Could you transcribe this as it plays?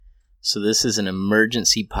So this is an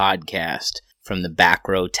emergency podcast from the Back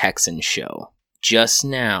Row Texans show. Just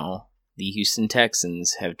now, the Houston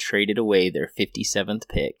Texans have traded away their 57th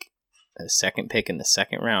pick, a second pick in the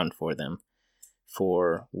second round for them,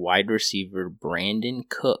 for wide receiver Brandon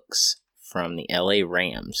Cooks from the LA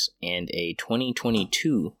Rams and a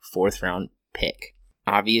 2022 fourth round pick.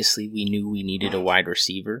 Obviously, we knew we needed a wide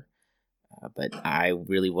receiver, but I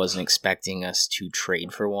really wasn't expecting us to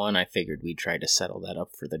trade for one. I figured we'd try to settle that up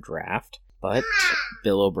for the draft. But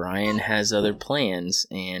Bill O'Brien has other plans,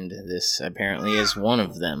 and this apparently is one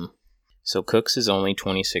of them. So Cooks is only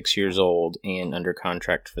 26 years old and under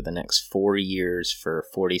contract for the next 4 years for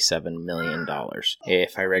 $47 million.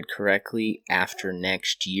 If I read correctly, after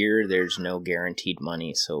next year, there's no guaranteed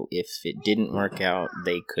money. So if it didn't work out,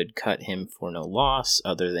 they could cut him for no loss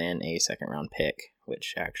other than a second round pick,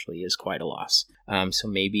 which actually is quite a loss. So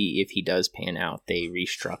maybe if he does pan out, they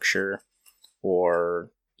restructure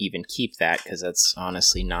or even keep that, because that's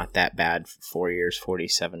honestly not that bad for 4 years,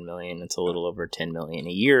 $47 million. It's a little over $10 million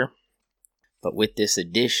a year. But with this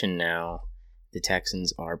addition now, the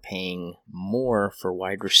Texans are paying more for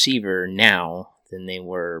wide receiver now than they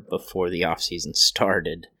were before the offseason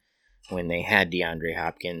started, when they had DeAndre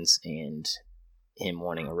Hopkins and him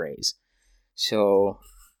wanting a raise. So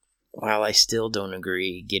while I still don't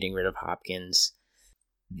agree getting rid of Hopkins,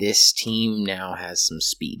 this team now has some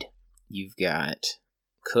speed. You've got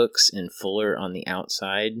Cooks and Fuller on the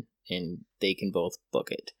outside, and they can both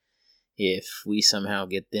book it. If we somehow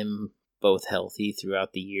get them both healthy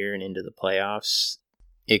throughout the year and into the playoffs,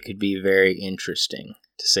 it could be very interesting,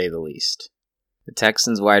 to say the least. The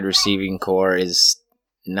Texans' wide receiving core is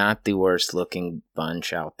not the worst looking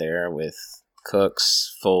bunch out there, with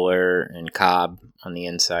Cooks, Fuller, and Cobb on the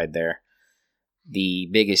inside there. The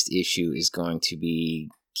biggest issue is going to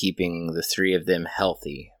be keeping the three of them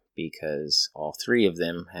healthy, because all three of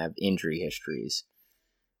them have injury histories.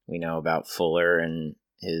 We know about Fuller and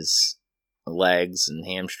his legs and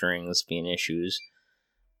hamstrings being issues.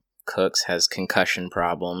 Cooks has concussion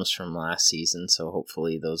problems from last season, so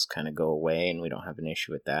hopefully those kind of go away and we don't have an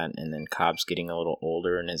issue with that. And then Cobb's getting a little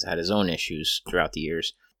older and has had his own issues throughout the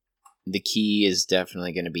years. The key is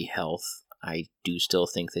definitely going to be health. I do still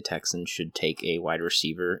think the Texans should take a wide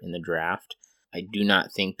receiver in the draft. I do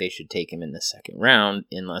not think they should take him in the second round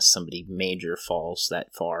unless somebody major falls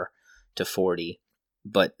that far to 40.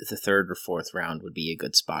 But the third or fourth round would be a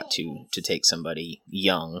good spot to take somebody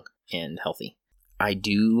young and healthy. I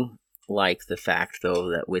do like the fact, though,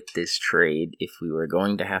 that with this trade, if we were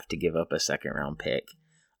going to have to give up a second round pick,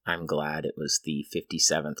 I'm glad it was the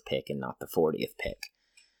 57th pick and not the 40th pick.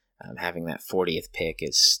 Having that 40th pick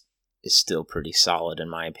is still pretty solid in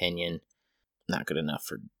my opinion. Not good enough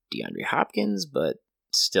for DeAndre Hopkins, but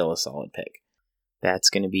still a solid pick. That's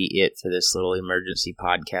going to be it for this little emergency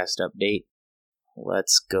podcast update.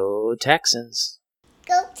 Let's go Texans.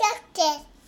 Go Texans.